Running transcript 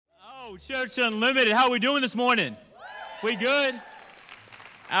Yo, Church Unlimited, how we doing this morning? We good?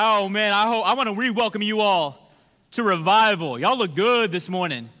 Oh, man, I want to re-welcome you all to Revival. Y'all look good this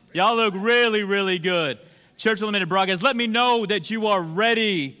morning. Y'all look really, really good. Church Unlimited broadcast, let me know that you are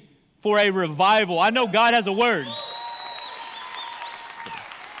ready for a revival. I know God has a word.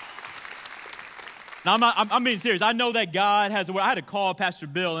 Now, I'm being serious. I know that God has a word. I had to call Pastor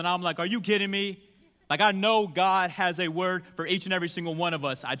Bill, and I'm like, are you kidding me? Like, I know God has a word for each and every single one of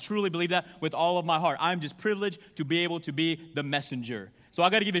us. I truly believe that with all of my heart. I'm just privileged to be able to be the messenger. So I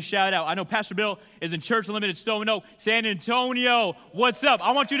got to give a shout out. I know Pastor Bill is in Church Unlimited Stone Oak, San Antonio. What's up?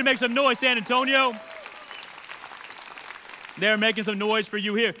 I want you to make some noise, San Antonio. They're making some noise for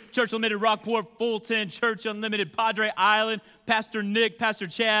you here. Church Unlimited Rockport, Fulton, Church Unlimited Padre Island, Pastor Nick, Pastor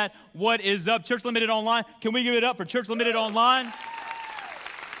Chad. What is up? Church Unlimited Online. Can we give it up for Church Unlimited Online?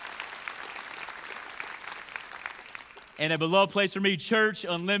 And a beloved place for me, Church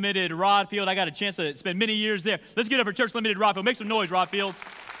Unlimited Rodfield. I got a chance to spend many years there. Let's get it for Church Unlimited Rodfield. Make some noise, Rodfield.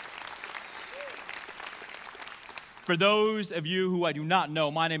 For those of you who I do not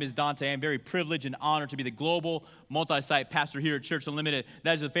know, my name is Dante. I'm very privileged and honored to be the global multi-site pastor here at Church Unlimited.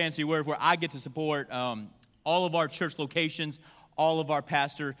 That is a fancy word where I get to support all of our church locations, all of our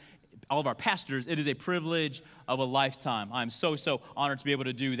pastors. It is a privilege of a lifetime. I'm so honored to be able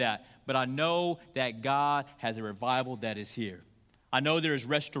to do that. But I know that God has a revival that is here. I know there is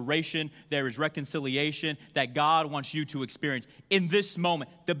restoration, there is reconciliation that God wants you to experience in this moment,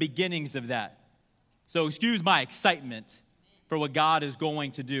 the beginnings of that. So excuse my excitement for what God is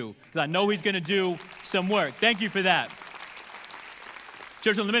going to do, because I know He's going to do some work. Thank you for that.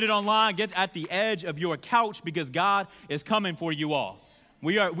 Church Unlimited Online, get at the edge of your couch because God is coming for you all.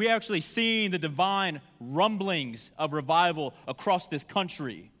 We are actually seeing the divine rumblings of revival across this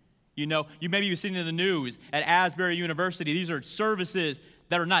country. You know, maybe you've seen it in the news at Asbury University. These are services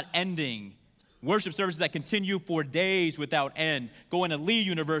that are not ending. Worship services that continue for days without end. Going to Lee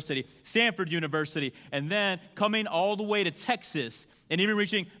University, Sanford University, and then coming all the way to Texas and even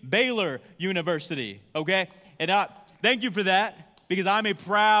reaching Baylor University, okay? And thank you for that because I'm a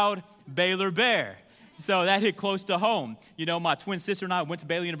proud Baylor Bear. So that hit close to home. You know, my twin sister and I went to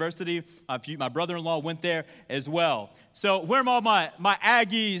Baylor University. My brother-in-law went there as well. So where are all my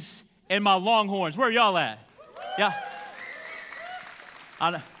Aggies and my Longhorns? Where are y'all at? Yeah.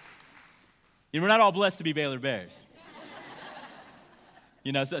 We're not all blessed to be Baylor Bears.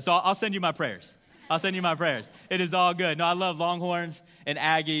 You know, so I'll send you my prayers. I'll send you my prayers. It is all good. No, I love Longhorns and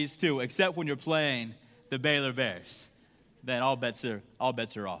Aggies too, except when you're playing the Baylor Bears. Then all bets are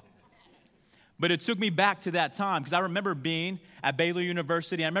off. But it took me back to that time because I remember being at Baylor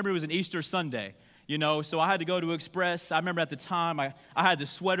University. I remember it was an Easter Sunday, you know, so I had to go to Express. I remember at the time I had the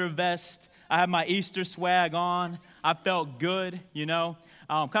sweater vest. I had my Easter swag on. I felt good, you know.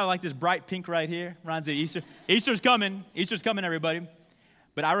 Kind of like this bright pink right here. Reminds me of Easter. Easter's coming. Easter's coming, everybody.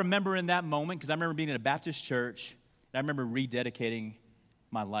 But I remember in that moment, because I remember being in a Baptist church, and I remember rededicating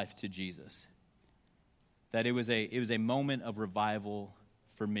my life to Jesus. That it was a moment of revival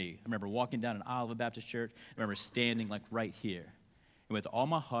for me. I remember walking down an aisle of a Baptist church. I remember standing like right here. And with all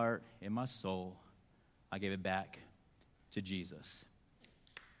my heart and my soul, I gave it back to Jesus.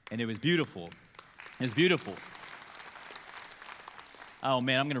 And it was beautiful. It was beautiful. Oh,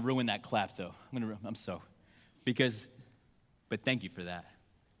 man, I'm going to ruin that clap, though. But thank you for that.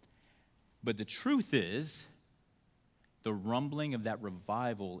 But the truth is, the rumbling of that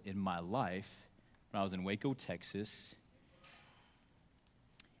revival in my life, when I was in Waco, Texas,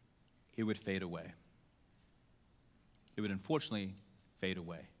 it would fade away. It would unfortunately fade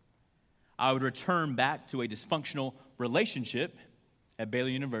away. I would return back to a dysfunctional relationship at Baylor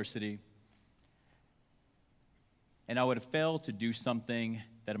University, and I would have failed to do something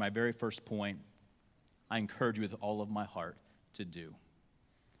that at my very first point, I encourage you with all of my heart to do.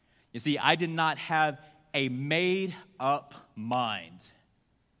 You see, I did not have a made-up mind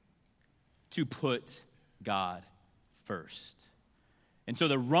to put God first. And so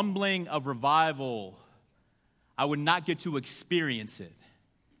the rumbling of revival, I would not get to experience it.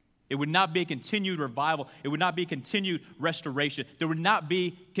 It would not be a continued revival. It would not be continued restoration. There would not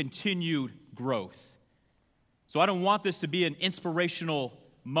be continued growth. So I don't want this to be an inspirational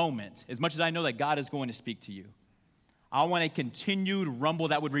moment, as much as I know that God is going to speak to you. I want a continued rumble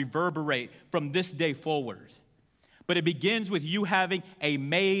that would reverberate from this day forward. But it begins with you having a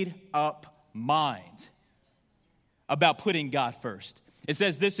made-up mind about putting God first. It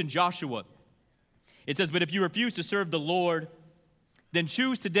says this in Joshua. It says, but if you refuse to serve the Lord, then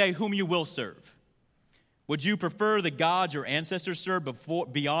choose today whom you will serve. Would you prefer the gods your ancestors served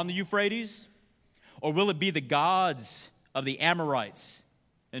beyond the Euphrates? Or will it be the gods of the Amorites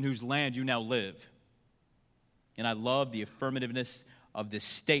in whose land you now live. And I love the affirmativeness of this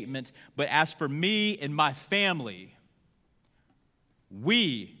statement. But as for me and my family,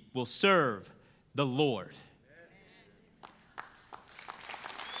 we will serve the Lord.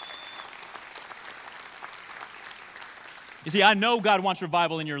 You see, I know God wants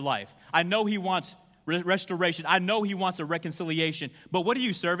revival in your life. I know he wants restoration. I know he wants a reconciliation. But what are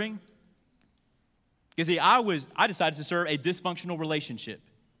you serving? You see, I decided to serve a dysfunctional relationship.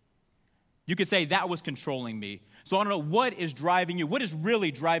 You could say that was controlling me. So I don't know, what is driving you? What is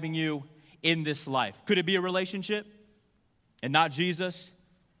really driving you in this life? Could it be a relationship and not Jesus?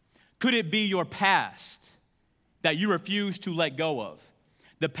 Could it be your past that you refuse to let go of?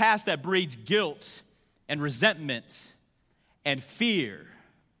 The past that breeds guilt and resentment and fear.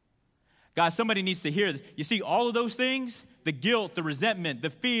 Guys, somebody needs to hear this. You see, all of those things, the guilt, the resentment, the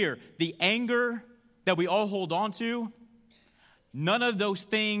fear, the anger that we all hold on to, none of those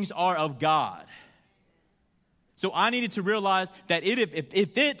things are of God. So I needed to realize that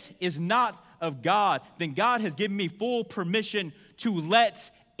if it is not of God, then God has given me full permission to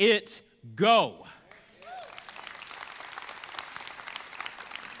let it go.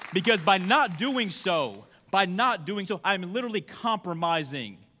 Because by not doing so, I'm literally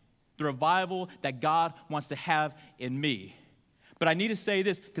compromising the revival that God wants to have in me. But I need to say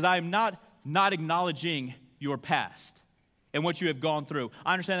this because I am not acknowledging your past and what you have gone through.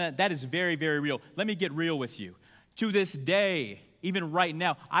 I understand that is very, very real. Let me get real with you. To this day, even right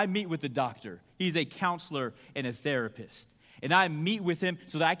now, I meet with the doctor. He's a counselor and a therapist. And I meet with him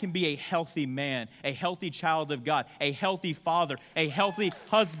so that I can be a healthy man, a healthy child of God, a healthy father, a healthy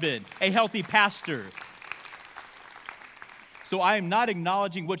husband, a healthy pastor. So I am not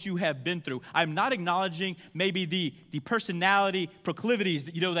acknowledging what you have been through. I'm not acknowledging maybe the personality proclivities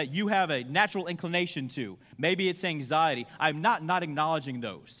that you have a natural inclination to. Maybe it's anxiety. I'm not acknowledging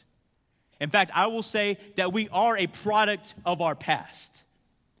those. In fact, I will say that we are a product of our past.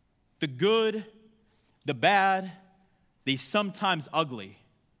 The good, the bad, the sometimes ugly.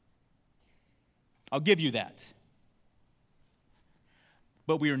 I'll give you that.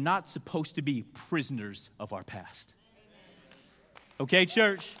 But we are not supposed to be prisoners of our past. Okay,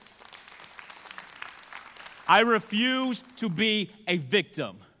 church? I refuse to be a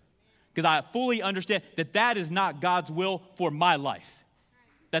victim because I fully understand that is not God's will for my life.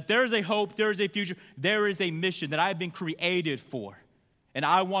 That there is a hope, there is a future, there is a mission that I have been created for. And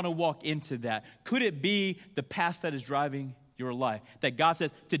I want to walk into that. Could it be the past that is driving your life? That God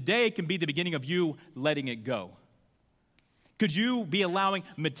says, today can be the beginning of you letting it go. Could you be allowing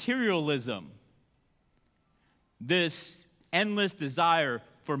materialism, this endless desire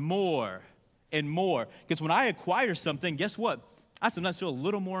for more and more? Because when I acquire something, guess what? I sometimes feel a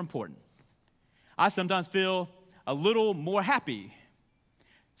little more important. I sometimes feel a little more happy.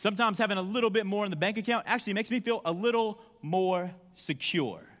 Sometimes having a little bit more in the bank account actually makes me feel a little more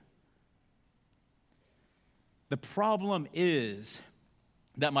secure. The problem is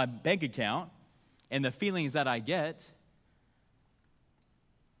that my bank account and the feelings that I get,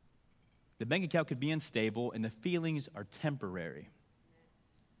 the bank account could be unstable and the feelings are temporary.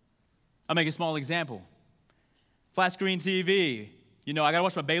 I'll make a small example. Flat screen TV. I got to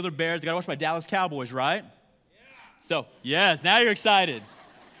watch my Baylor Bears. I got to watch my Dallas Cowboys, right? Yeah. So, yes, now you're excited.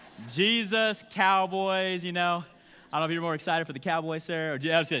 Jesus, Cowboys, I don't know if you're more excited for the Cowboys, sir.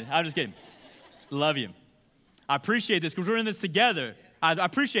 I'm just kidding. Love you. I appreciate this because we're in this together. I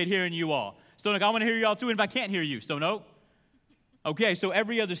appreciate hearing you all. Stone Oak, I want to hear you all too, and if I can't hear you, Stone Oak. Okay, so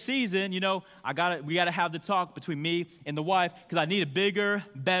every other season, we got to have the talk between me and the wife because I need a bigger,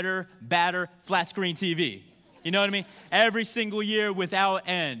 better, badder, flat screen TV. You know what I mean? Every single year without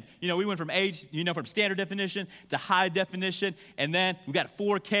end. We went from from standard definition to high definition, and then we got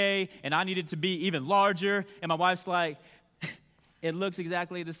 4K, and I needed to be even larger, and my wife's like, it looks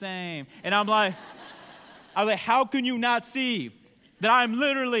exactly the same. And I was like, how can you not see that I'm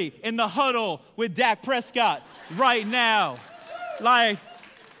literally in the huddle with Dak Prescott right now? Like,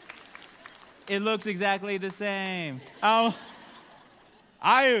 it looks exactly the same.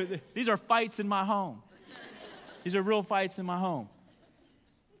 These are fights in my home. These are real fights in my home.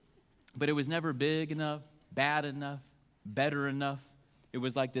 But it was never big enough, bad enough, better enough. It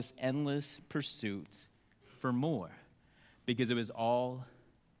was like this endless pursuit for more because it was all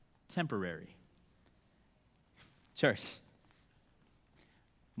temporary. Church,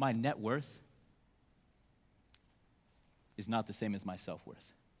 my net worth is not the same as my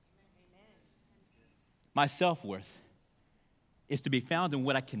self-worth. My self-worth is to be found in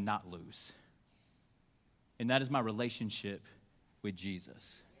what I cannot lose. And that is my relationship with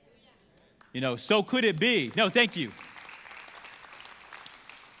Jesus. So could it be? No, thank you.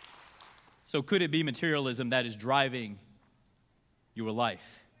 So could it be materialism that is driving your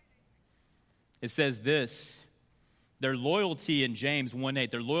life? It says this, their loyalty in James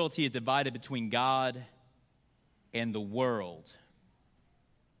 1:8, their loyalty is divided between God and the world.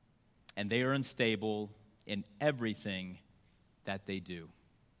 And they are unstable in everything that they do.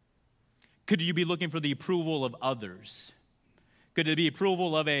 Could you be looking for the approval of others? Could it be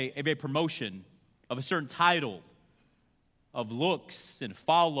approval of a promotion, of a certain title, of looks and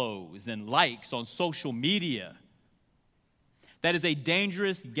follows and likes on social media? That is a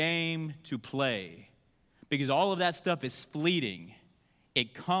dangerous game to play because all of that stuff is fleeting.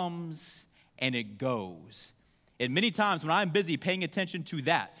 It comes and it goes. And many times when I'm busy paying attention to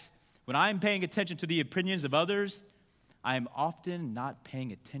that, when I'm paying attention to the opinions of others, I am often not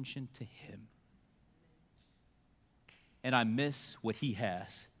paying attention to Him. And I miss what He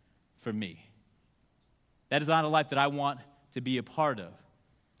has for me. That is not a life that I want to be a part of.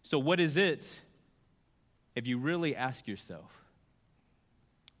 So what is it if you really ask yourself,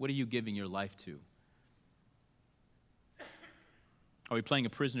 what are you giving your life to? Are we playing a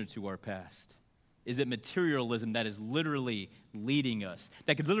prisoner to our past? Is it materialism that is literally leading us,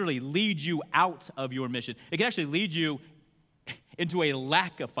 that could literally lead you out of your mission? It can actually lead you into a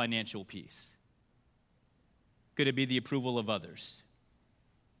lack of financial peace. Could it be the approval of others?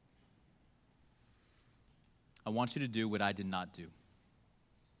 I want you to do what I did not do.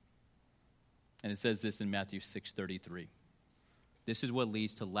 And it says this in Matthew 6:33. This is what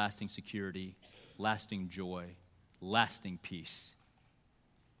leads to lasting security, lasting joy, lasting peace.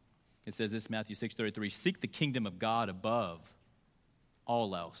 It says this, Matthew 6:33, seek the kingdom of God above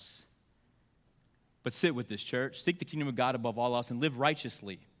all else. But sit with this, church. Seek the kingdom of God above all else and live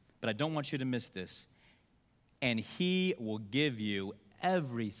righteously. But I don't want you to miss this. And He will give you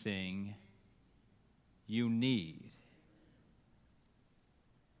everything you need.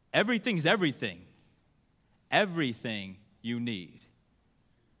 Everything's everything. Everything you need.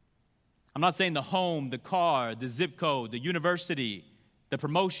 I'm not saying the home, the car, the zip code, the university, the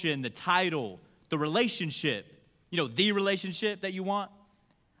promotion, the title, the relationship, the relationship that you want.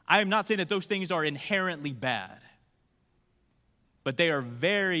 I am not saying that those things are inherently bad, but they are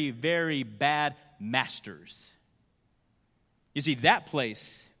very, very bad masters. You see, that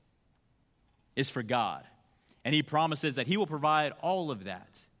place is for God, and He promises that He will provide all of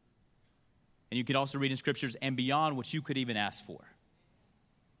that. And you can also read in scriptures and beyond what you could even ask for.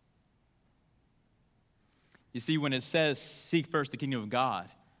 You see, when it says, seek first the kingdom of God,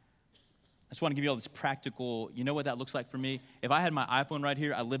 I just want to give you all this practical, you know what that looks like for me? If I had my iPhone right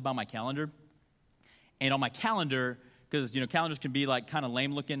here, I live by my calendar. And on my calendar, because, calendars can be like kind of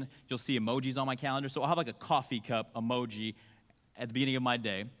lame looking, you'll see emojis on my calendar. So I'll have like a coffee cup emoji at the beginning of my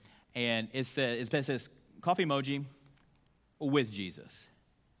day. And it says coffee emoji with Jesus.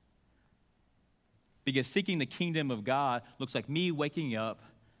 Because seeking the kingdom of God looks like me waking up,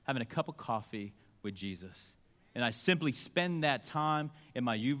 having a cup of coffee with Jesus. And I simply spend that time in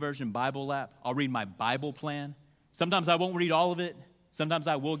my YouVersion Bible app. I'll read my Bible plan. Sometimes I won't read all of it. Sometimes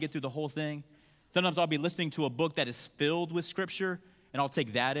I will get through the whole thing. Sometimes I'll be listening to a book that is filled with scripture, and I'll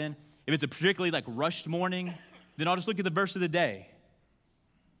take that in. If it's a particularly rushed morning, then I'll just look at the verse of the day.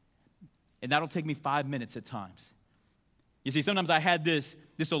 And that'll take me 5 minutes at times. You see, sometimes I had this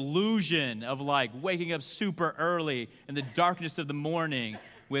illusion of waking up super early in the darkness of the morning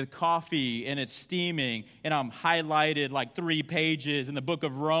with coffee and it's steaming, and I'm highlighted 3 pages in the book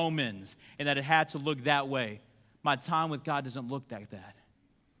of Romans, and that it had to look that way. My time with God doesn't look like that.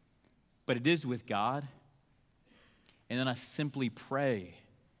 But it is with God. And then I simply pray.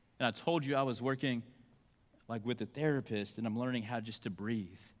 And I told you I was working with a therapist, and I'm learning how just to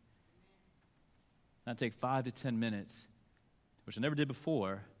breathe. And I take 5 to 10 minutes, which I never did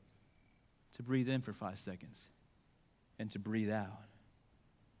before, to breathe in for 5 seconds and to breathe out.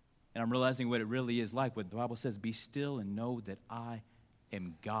 And I'm realizing what it really is like. What the Bible says, be still and know that I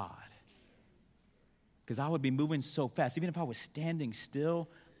am God. Because I would be moving so fast. Even if I was standing still,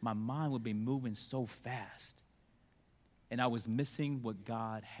 my mind would be moving so fast. And I was missing what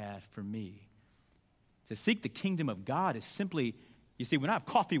God had for me. To seek the kingdom of God is simply, you see, when I have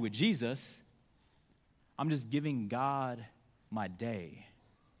coffee with Jesus, I'm just giving God my day.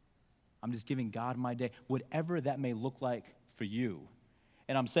 I'm just giving God my day, whatever that may look like for you.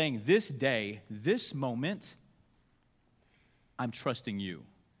 And I'm saying this day, this moment, I'm trusting you.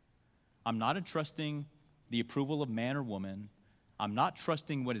 I'm not entrusting the approval of man or woman. I'm not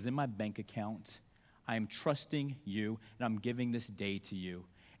trusting what is in my bank account. I am trusting you, and I'm giving this day to you.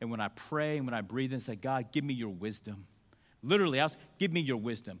 And when I pray and when I breathe and say, God, give me your wisdom. Literally, give me your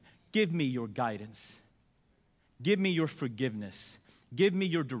wisdom. Give me your guidance. Give me your forgiveness. Give me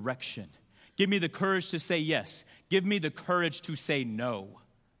your direction. Give me the courage to say yes. Give me the courage to say no.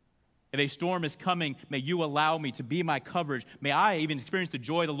 If a storm is coming, may you allow me to be my coverage. May I even experience the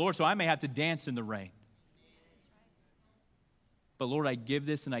joy of the Lord, so I may have to dance in the rain. But Lord, I give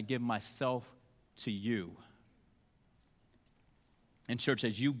this and I give myself to you. And church,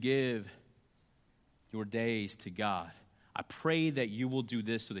 as you give your days to God, I pray that you will do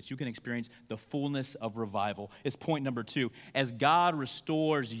this so that you can experience the fullness of revival. It's point number 2. As God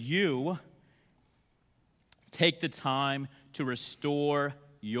restores you, take the time to restore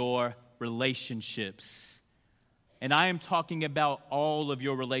your relationships. And I am talking about all of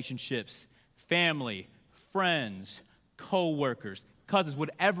your relationships, family, friends, co-workers, cousins,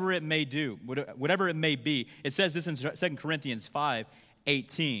 whatever it may do, whatever it may be. It says this in 2 Corinthians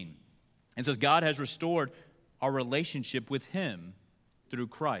 5:18. It says, God has restored our relationship with him through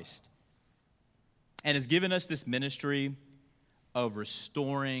Christ and has given us this ministry of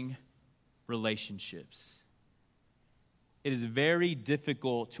restoring relationships. It is very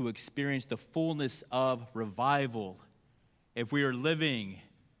difficult to experience the fullness of revival if we are living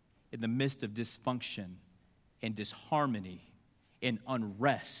in the midst of dysfunction and disharmony and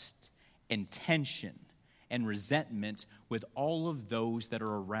unrest and tension and resentment with all of those that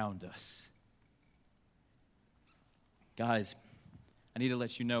are around us. Guys, I need to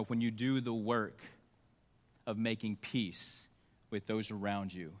let you know, when you do the work of making peace with those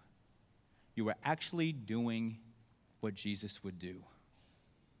around you, you are actually doing what Jesus would do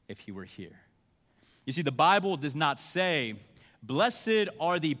if he were here. You see, the Bible does not say, blessed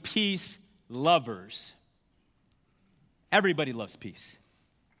are the peace lovers. Everybody loves peace.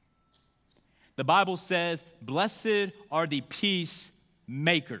 The Bible says, blessed are the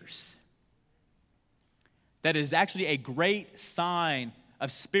peacemakers. That is actually a great sign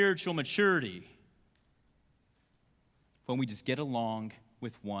of spiritual maturity when we just get along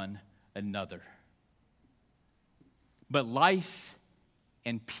with one another. But life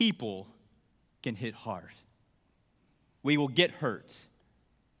and people can hit hard. We will get hurt.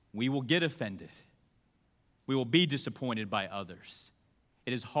 We will get offended. We will be disappointed by others.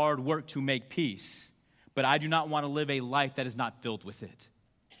 It is hard work to make peace, but I do not want to live a life that is not filled with it.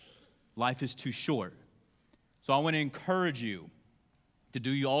 Life is too short. So I want to encourage you to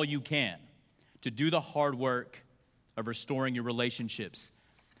do all you can, to do the hard work of restoring your relationships.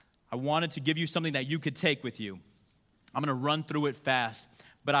 I wanted to give you something that you could take with you. I'm going to run through it fast,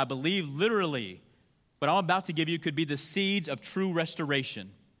 but I believe literally what I'm about to give you could be the seeds of true restoration.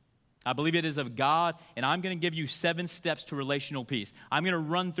 I believe it is of God, and I'm going to give you 7 steps to relational peace. I'm going to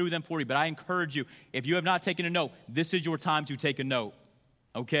run through them for you, but I encourage you, if you have not taken a note, this is your time to take a note,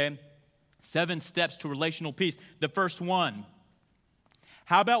 okay? 7 steps to relational peace. The first one,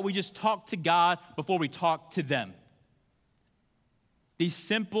 how about we just talk to God before we talk to them? The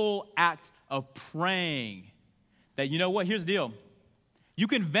simple act of praying that, you know what, here's the deal. You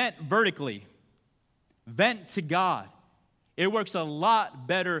can vent vertically. Vent to God. It works a lot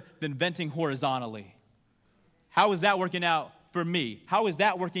better than venting horizontally. How is that working out for me? How is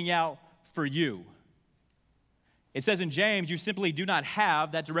that working out for you? It says in James, you simply do not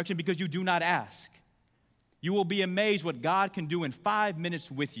have that direction because you do not ask. You will be amazed what God can do in 5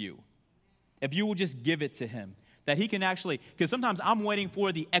 minutes with you if you will just give it to him. That he can actually, because sometimes I'm waiting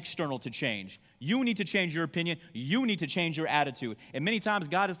for the external to change. You need to change your opinion. You need to change your attitude. And many times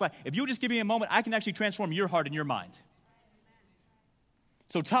God is like, if you just give me a moment, I can actually transform your heart and your mind.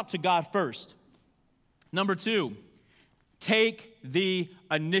 So talk to God first. Number 2, take the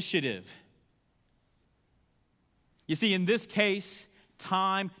initiative. You see, in this case,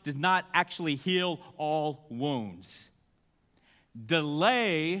 time does not actually heal all wounds.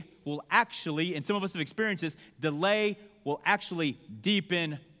 Delay will actually, and some of us have experienced this, delay will actually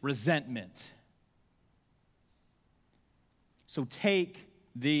deepen resentment. So take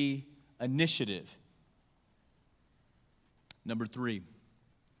the initiative. Number 3,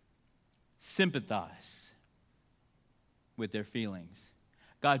 sympathize with their feelings.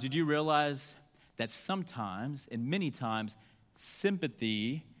 God, did you realize that sometimes, and many times,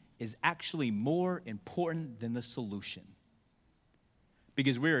 sympathy is actually more important than the solution?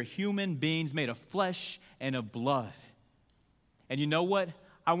 Because we are human beings made of flesh and of blood. And you know what?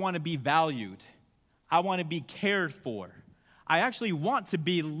 I want to be valued. I want to be cared for. I actually want to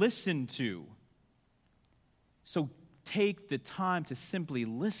be listened to. So take the time to simply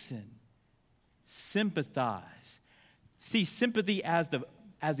listen. Sympathize. See sympathy as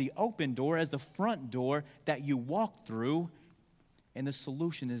the open door, as the front door that you walk through, and the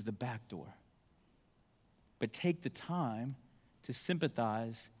solution is the back door. But take the time to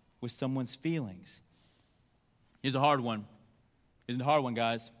sympathize with someone's feelings. Here's a hard one. Here's a hard one,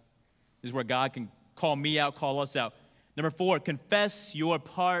 guys. This is where God can call me out, call us out. Number 4, confess your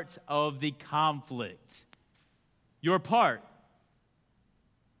part of the conflict. Your part.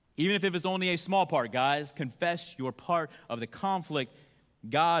 Even if it's only a small part, guys, confess your part of the conflict.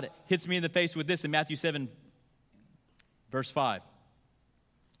 God hits me in the face with this in Matthew 7, verse 5.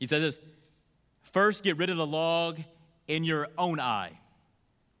 He says this, first get rid of the log in your own eye.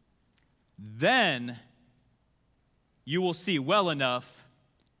 Then you will see well enough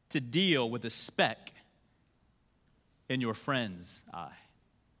to deal with the speck in your friend's eye.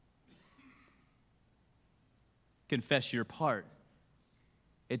 Confess your part.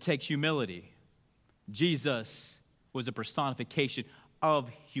 It takes humility. Jesus was a personification of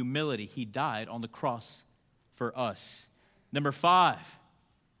humility. He died on the cross for us. Number 5,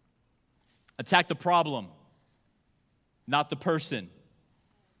 attack the problem, not the person.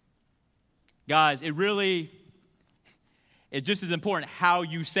 Guys, it's just as important how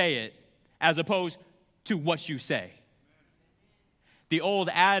you say it as opposed to what you say. The old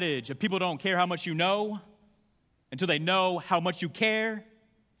adage of people don't care how much you know until they know how much you care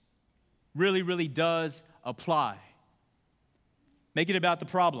really, really does apply. Make it about the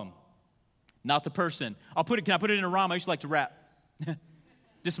problem, not the person. Can I put it in a rhyme? I used to like to rap.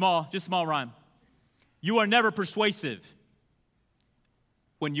 just small rhyme. You are never persuasive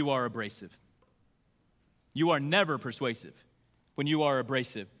when you are abrasive. You are never persuasive when you are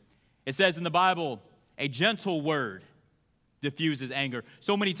abrasive. It says in the Bible, a gentle word diffuses anger.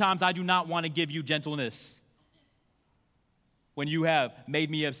 So many times I do not want to give you gentleness when you have made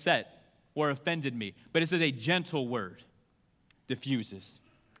me upset or offended me. But it says a gentle word diffuses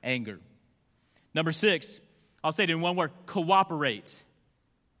anger. Number 6, I'll say it in one word, cooperate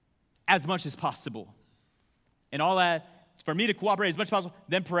as much as possible. And all that, for me to cooperate as much as possible,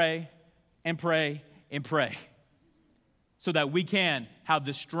 then pray and pray and pray so that we can have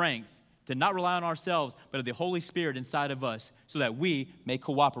the strength to not rely on ourselves, but of the Holy Spirit inside of us so that we may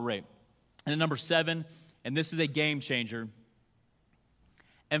cooperate. And then number 7, and this is a game changer,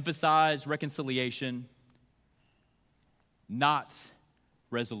 emphasize reconciliation, not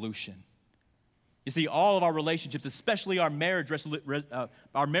resolution. You see, all of our relationships, especially our marriage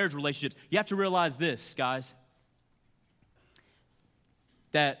relationships, you have to realize this, guys,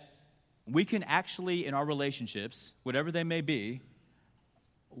 that we can actually, in our relationships, whatever they may be,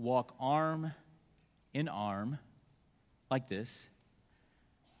 walk arm in arm like this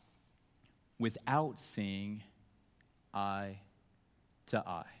without seeing eye to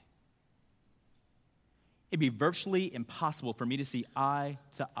eye. It'd be virtually impossible for me to see eye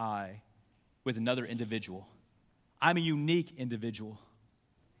to eye with another individual. I'm a unique individual.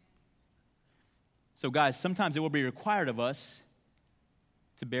 So guys, sometimes it will be required of us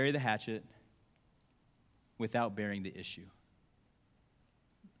to bury the hatchet without burying the issue.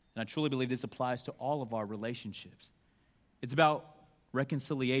 And I truly believe this applies to all of our relationships. It's about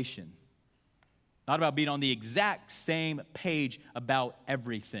reconciliation, not about being on the exact same page about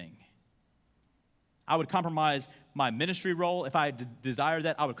everything. I would compromise my ministry role if I desired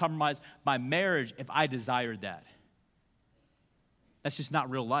that. I would compromise my marriage if I desired that. That's just not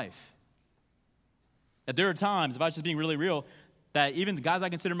real life. That there are times, if I was just being really real, that even the guys I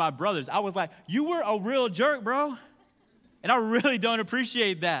consider my brothers, I was like, you were a real jerk, bro. And I really don't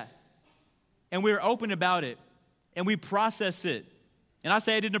appreciate that. And we were open about it. And we process it. And I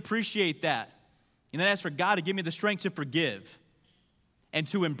say I didn't appreciate that. And then I ask for God to give me the strength to forgive and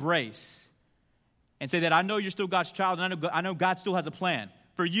to embrace. And say that I know you're still God's child, and I know God still has a plan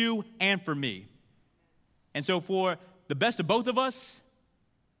for you and for me. And so for the best of both of us,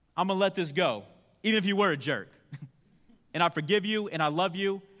 I'm going to let this go, even if you were a jerk. And I forgive you, and I love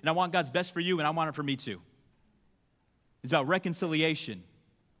you, and I want God's best for you, and I want it for me too. It's about reconciliation.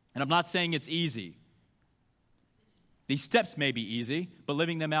 And I'm not saying it's easy. These steps may be easy, but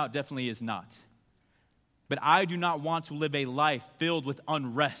living them out definitely is not. But I do not want to live a life filled with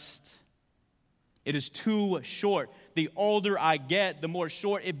unrest. It is too short. The older I get, the more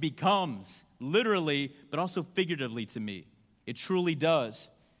short it becomes, literally, but also figuratively to me. It truly does.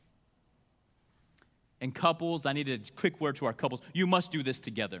 And couples, I need a quick word to our couples. You must do this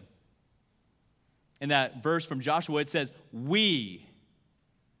together. In that verse from Joshua, it says, we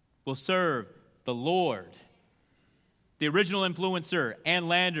will serve the Lord. The original influencer, Ann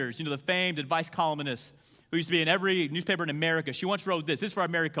Landers, the famed advice columnist who used to be in every newspaper in America, she once wrote this. This is for our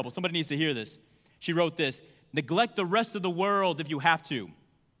married couple. Somebody needs to hear this. She wrote this, neglect the rest of the world if you have to,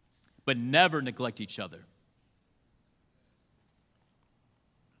 but never neglect each other.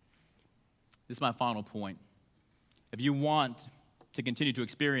 This is my final point. If you want to continue to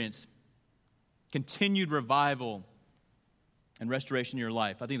experience continued revival and restoration in your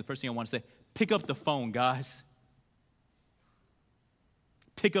life, I think the first thing I want to say, pick up the phone, guys.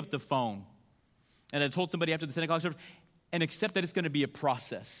 Pick up the phone. And I told somebody after the synagogue service, and accept that it's going to be a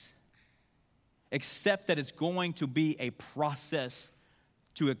process. Accept that it's going to be a process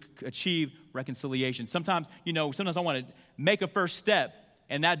to achieve reconciliation. Sometimes I want to make a first step,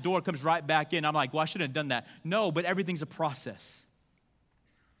 and that door comes right back in. I'm like, well, I shouldn't have done that. No, but everything's a process.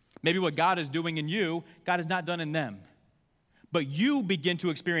 Maybe what God is doing in you, God has not done in them. But you begin to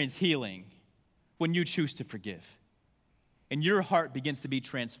experience healing when you choose to forgive. And your heart begins to be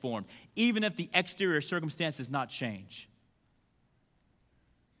transformed, even if the exterior circumstance does not change.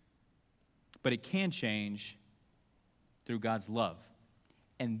 But it can change through God's love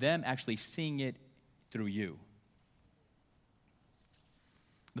and them actually seeing it through you.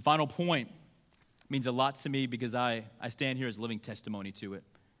 The final point means a lot to me because I stand here as a living testimony to it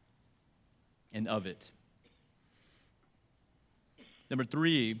and of it. Number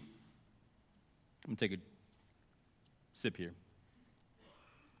 3, I'm going to take a sip here.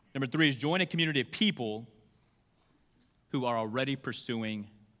 Number 3 is join a community of people who are already pursuing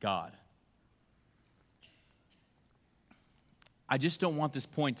God. I just don't want this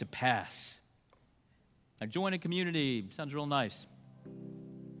point to pass. Now, join a community sounds real nice.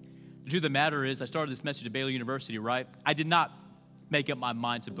 The truth of the matter is, I started this message at Baylor University, right? I did not make up my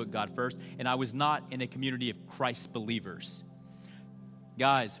mind to put God first, and I was not in a community of Christ believers.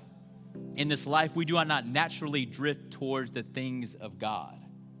 Guys, in this life, we do not naturally drift towards the things of God.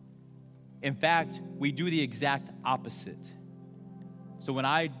 In fact, we do the exact opposite. So when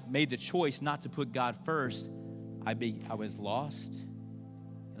I made the choice not to put God first, I was lost,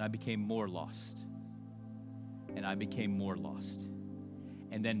 and I became more lost, and I became more lost.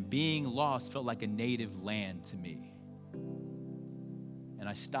 And then being lost felt like a native land to me. And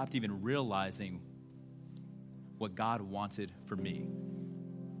I stopped even realizing what God wanted for me.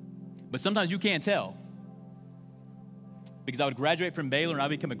 But sometimes you can't tell. Because I would graduate from Baylor and I'd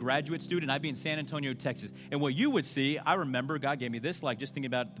become a graduate student. I'd be in San Antonio, Texas. And what you would see, I remember God gave me this, like just thinking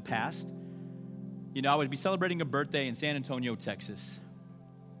about the past. I would be celebrating a birthday in San Antonio, Texas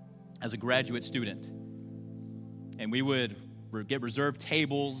as a graduate student. And we would get reserved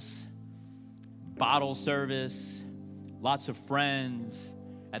tables, bottle service, lots of friends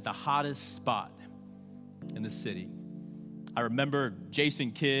at the hottest spot in the city. I remember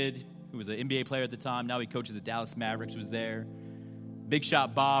Jason Kidd, who was an NBA player at the time. Now he coaches the Dallas Mavericks, was there. Big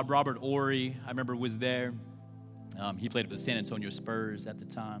Shot Bob, Robert Ory, I remember was there. He played for the San Antonio Spurs at the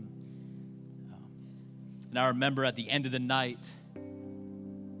time. And I remember at the end of the night,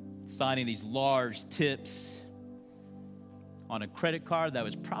 signing these large tips on a credit card that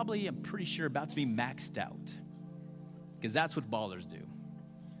was probably, I'm pretty sure, about to be maxed out. Because that's what ballers do.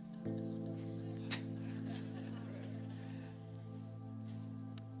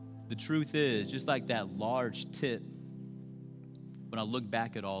 The truth is, just like that large tip, when I look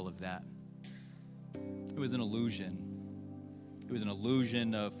back at all of that, it was an illusion. It was an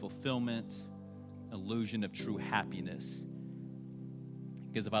illusion of fulfillment, an illusion of true happiness.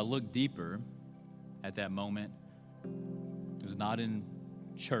 Because if I look deeper at that moment, it was not in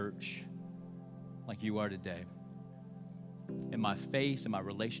church like you are today. And my faith and my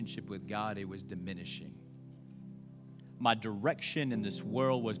relationship with God, it was diminishing. My direction in this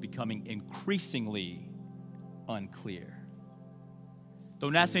world was becoming increasingly unclear.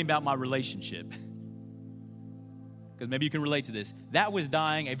 Don't ask me about my relationship, because maybe you can relate to this. That was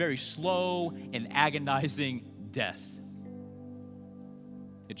dying a very slow and agonizing death.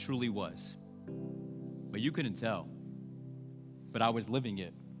 It truly was. But you couldn't tell. But I was living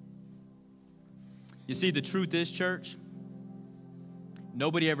it. You see, the truth is, church,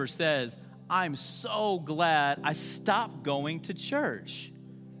 nobody ever says, I'm so glad I stopped going to church.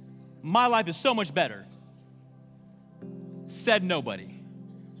 My life is so much better. Said nobody.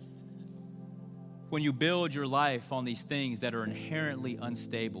 When you build your life on these things that are inherently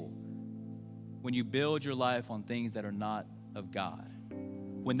unstable, when you build your life on things that are not of God,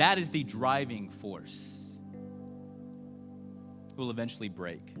 when that is the driving force, it will eventually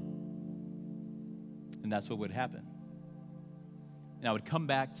break. And that's what would happen. And I would come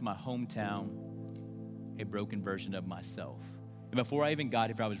back to my hometown, a broken version of myself. And before I even got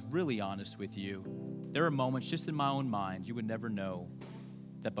here, if I was really honest with you, there were moments just in my own mind, you would never know,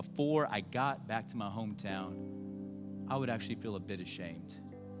 that before I got back to my hometown, I would actually feel a bit ashamed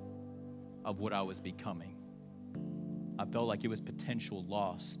of what I was becoming. I felt like it was potential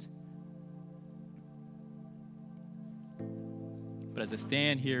lost. But as I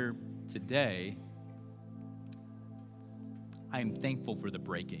stand here today, I am thankful for the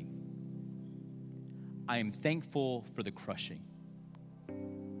breaking. I am thankful for the crushing.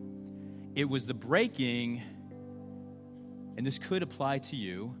 it was the breaking, and this could apply to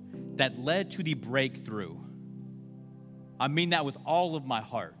you, that led to the breakthrough. I mean that with all of my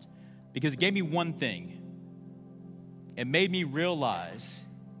heart, because it gave me one thing. It made me realize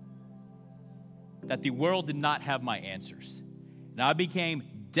that the world did not have my answers. And I became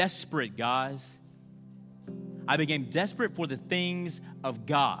desperate, guys. I became desperate for the things of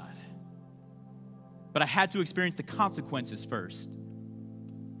God. But I had to experience the consequences first.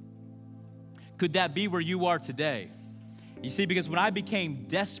 Could that be where you are today? You see, because when I became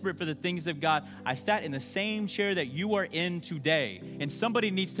desperate for the things of God, I sat in the same chair that you are in today. And somebody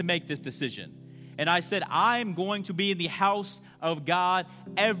needs to make this decision. And I said, I'm going to be in the house of God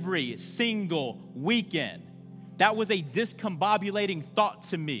every single weekend. That was a discombobulating thought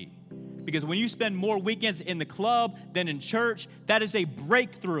to me. Because when you spend more weekends in the club than in church, that is a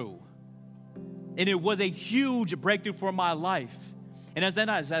breakthrough. And it was a huge breakthrough for my life. And as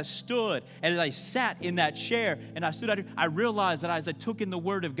I stood and as I sat in that chair and I stood out here, I realized that as I took in the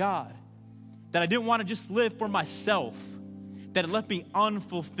Word of God, that I didn't want to just live for myself, that it left me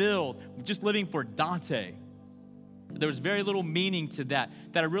unfulfilled, just living for Dante. There was very little meaning to that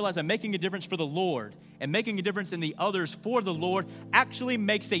I realized I'm making a difference for the Lord, and making a difference in the others for the Lord actually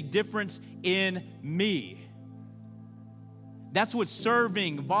makes a difference in me. That's what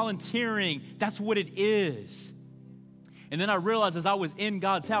serving, volunteering, that's what it is. And then I realized as I was in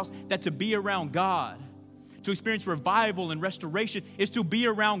God's house that to be around God, to experience revival and restoration, is to be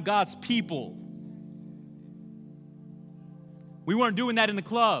around God's people. We weren't doing that in the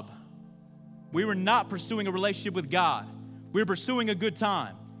club. We were not pursuing a relationship with God. We were pursuing a good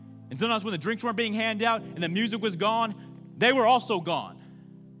time. And sometimes when the drinks weren't being handed out and the music was gone, they were also gone.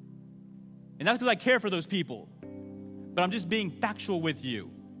 And that's because I care for those people. But I'm just being factual with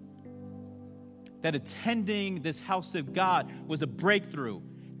you. That attending this house of God was a breakthrough.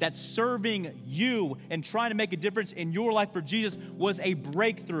 That serving you and trying to make a difference in your life for Jesus was a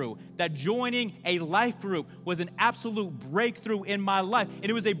breakthrough. That joining a life group was an absolute breakthrough in my life. And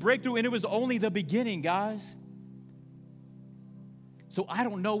it was a breakthrough, and it was only the beginning, guys. So I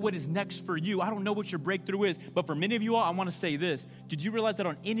don't know what is next for you. I don't know what your breakthrough is. But for many of you all, I want to say this. Did you realize that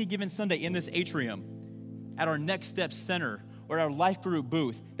on any given Sunday in this atrium, at our Next Step Center, or our life group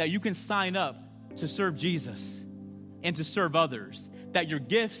booth, that you can sign up to serve Jesus and to serve others? That your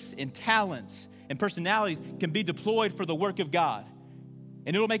gifts and talents and personalities can be deployed for the work of God.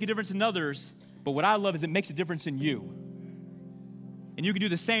 And it'll make a difference in others, but what I love is it makes a difference in you. And you can do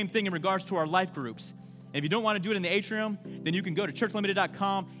the same thing in regards to our life groups. And if you don't want to do it in the atrium, then you can go to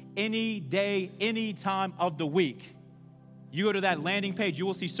churchlimited.com any day, any time of the week. You go to that landing page, you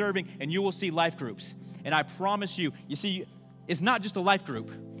will see serving, and you will see life groups. And I promise you, you see, it's not just a life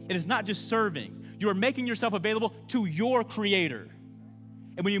group. It is not just serving. You are making yourself available to your Creator.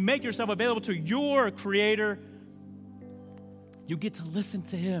 And when you make yourself available to your Creator, you get to listen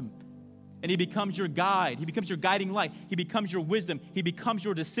to Him. And He becomes your guide. He becomes your guiding light. He becomes your wisdom. He becomes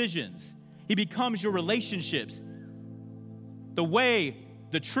your decisions. He becomes your relationships. The way,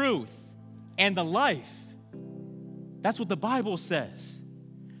 the truth, and the life. That's what the Bible says.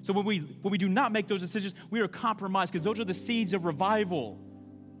 So when we do not make those decisions, we are compromised, because those are the seeds of revival.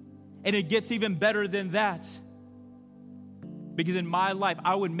 And it gets even better than that. Because in my life,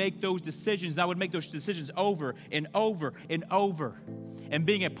 I would make those decisions. I would make those decisions over and over and over. And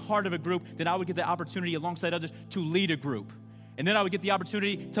being a part of a group, then I would get the opportunity alongside others to lead a group. And then I would get the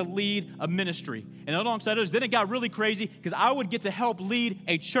opportunity to lead a ministry. And alongside others, then it got really crazy, because I would get to help lead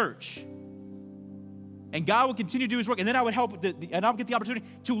a church. And God would continue to do His work. And then I would and I would get the opportunity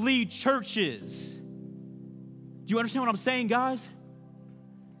to lead churches. Do you understand what I'm saying, guys?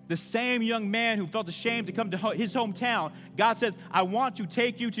 The same young man who felt ashamed to come to his hometown, God says, I want to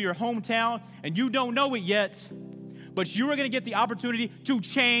take you to your hometown, and you don't know it yet, but you are going to get the opportunity to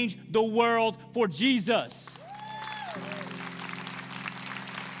change the world for Jesus.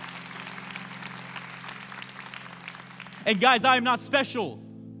 And guys, I am not special.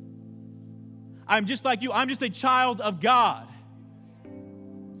 I'm just like you. I'm just a child of God.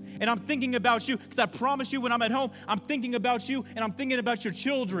 And I'm thinking about you, because I promise you, when I'm at home, I'm thinking about you, and I'm thinking about your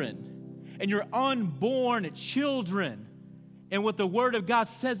children and your unborn children and what the Word of God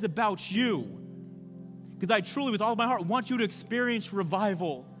says about you. Because I truly, with all of my heart, want you to experience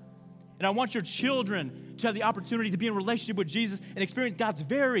revival. And I want your children to have the opportunity to be in a relationship with Jesus and experience God's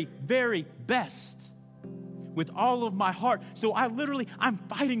very, very best with all of my heart. So I'm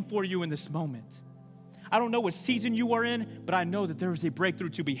fighting for you in this moment. I don't know what season you are in, but I know that there is a breakthrough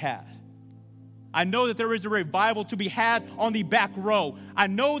to be had. I know that there is a revival to be had on the back row. I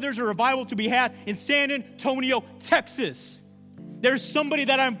know there's a revival to be had in San Antonio, Texas. There's somebody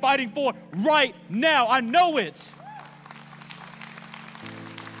that I'm fighting for right now. I know it.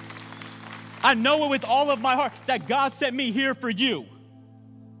 I know it with all of my heart that God sent me here for you.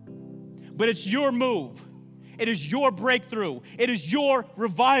 But it's your move. It is your breakthrough. It is your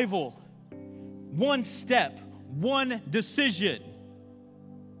revival. One step, one decision.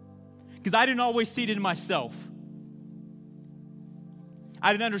 Because I didn't always see it in myself.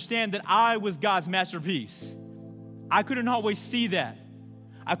 I didn't understand that I was God's masterpiece. I couldn't always see that.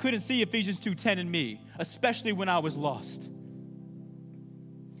 I couldn't see Ephesians 2:10 in me, especially when I was lost.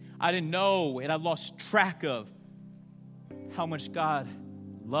 I didn't know, and I lost track of how much God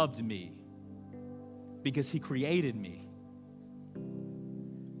loved me because he created me.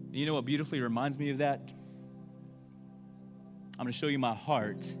 And you know what beautifully reminds me of that? I'm going to show you my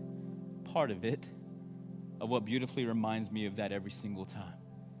heart, part of it, of what beautifully reminds me of that every single time.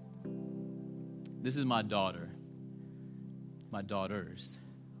 This is my daughter, my daughters.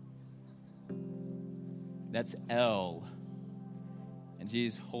 That's Elle. And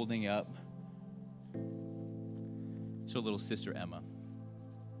she's holding up her little sister, Emma.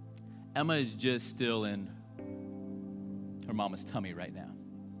 Emma is just still in her mama's tummy right now.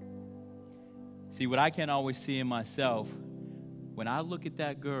 See, what I can't always see in myself, when I look at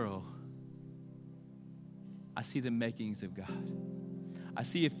that girl, I see the makings of God. I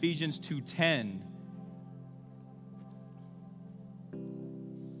see Ephesians 2:10.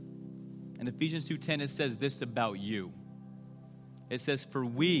 In Ephesians 2:10, it says this about you. It says, for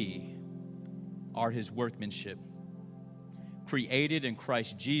we are his workmanship, created in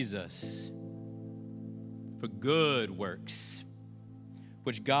Christ Jesus for good works,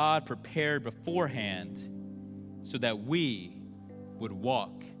 which God prepared beforehand so that we would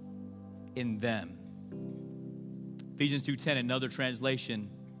walk in them. Ephesians 2:10, another translation,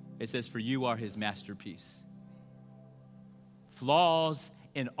 it says, for you are his masterpiece. Flaws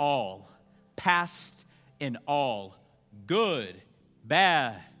in all, past in all, good,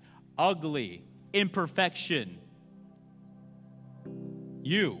 bad, ugly, imperfection.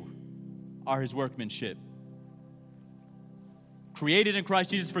 You are his workmanship, created in Christ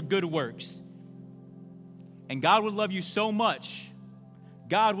Jesus for good works. And God would love you so much.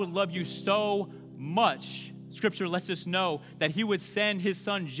 God would love you so much. Scripture lets us know that he would send his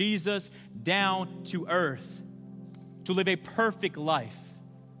son Jesus down to earth to live a perfect life,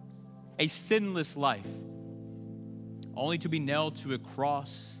 a sinless life, only to be nailed to a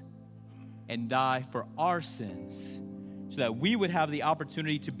cross and die for our sins so that we would have the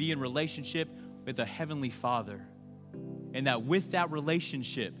opportunity to be in relationship with a heavenly Father. And that with that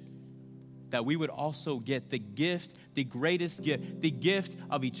relationship, that we would also get the gift, the greatest gift, the gift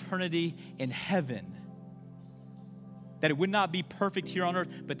of eternity in heaven. That it would not be perfect here on earth,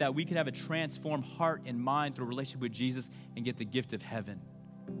 but that we could have a transformed heart and mind through a relationship with Jesus and get the gift of heaven.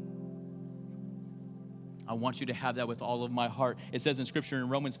 I want you to have that with all of my heart. It says in Scripture in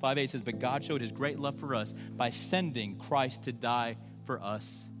Romans 5:8, it says, but God showed his great love for us by sending Christ to die for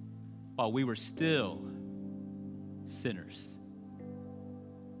us while we were still sinners.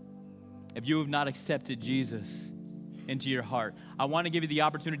 If you have not accepted Jesus into your heart, I want to give you the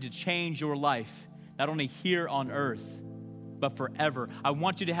opportunity to change your life, not only here on earth, but forever. I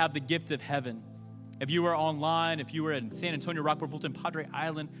want you to have the gift of heaven. If you are online, if you were in San Antonio, Rockport, Fulton, Padre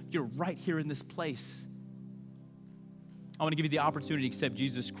Island, you're right here in this place. I want to give you the opportunity to accept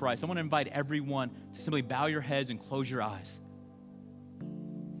Jesus Christ. I want to invite everyone to simply bow your heads and close your eyes.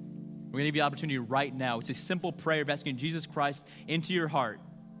 We're going to give you the opportunity right now. It's a simple prayer of asking Jesus Christ into your heart.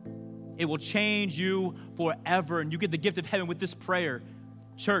 It will change you forever, and you get the gift of heaven with this prayer.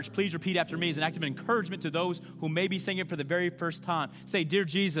 Church, please repeat after me as an act of encouragement to those who may be saying it for the very first time. Say, dear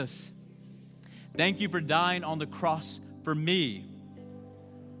Jesus, thank you for dying on the cross for me.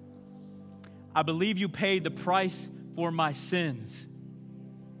 I believe you paid the price for my sins.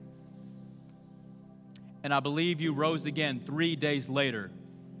 And I believe you rose again 3 days later,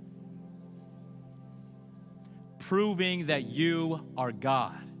 proving that you are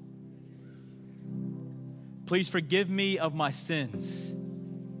God. Please forgive me of my sins.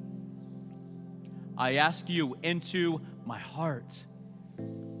 I ask you into my heart.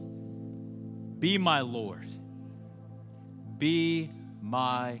 Be my Lord. Be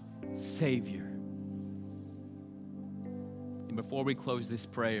my Savior. And before we close this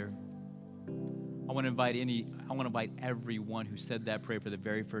prayer, I want to invite everyone who said that prayer for the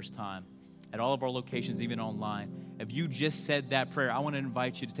very first time at all of our locations, even online. If you just said that prayer, I want to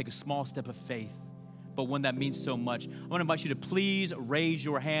invite you to take a small step of faith, but one that means so much. I want to invite you to please raise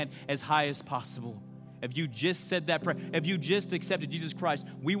your hand as high as possible. If you just said that prayer, if you just accepted Jesus Christ,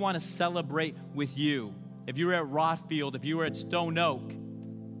 we want to celebrate with you. if you were at Rothfield, if you were at Stone Oak,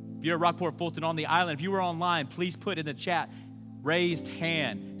 if you're at Rockport, Fulton, on the island, if you were online, please put in the chat, raised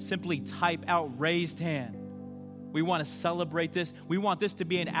hand. Simply type out raised hand. We want to celebrate this. We want this to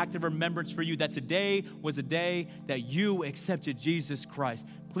be an act of remembrance for you, that today was a day that you accepted Jesus Christ.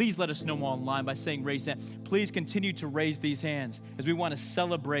 Please let us know online by saying raise hand. Please continue to raise these hands as we want to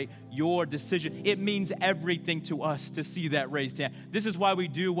celebrate your decision. It means everything to us to see that raised hand. This is why we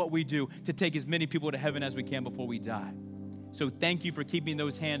do what we do, to take as many people to heaven as we can before we die. So thank you for keeping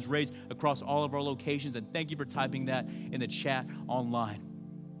those hands raised across all of our locations, and thank you for typing that in the chat online.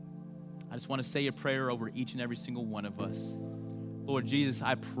 I just want to say a prayer over each and every single one of us. Lord Jesus,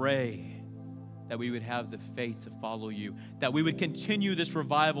 I pray that we would have the faith to follow you, that we would continue this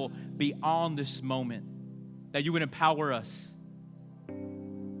revival beyond this moment, that you would empower us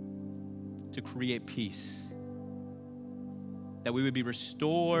to create peace, that we would be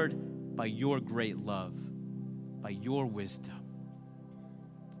restored by your great love, by your wisdom.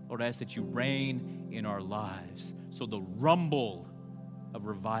 Lord, I ask that you reign in our lives so the rumble of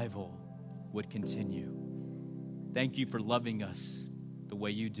revival would continue. Thank you for loving us the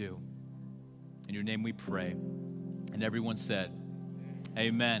way you do. In your name we pray. And everyone said,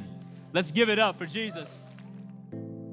 amen. Let's give it up for Jesus.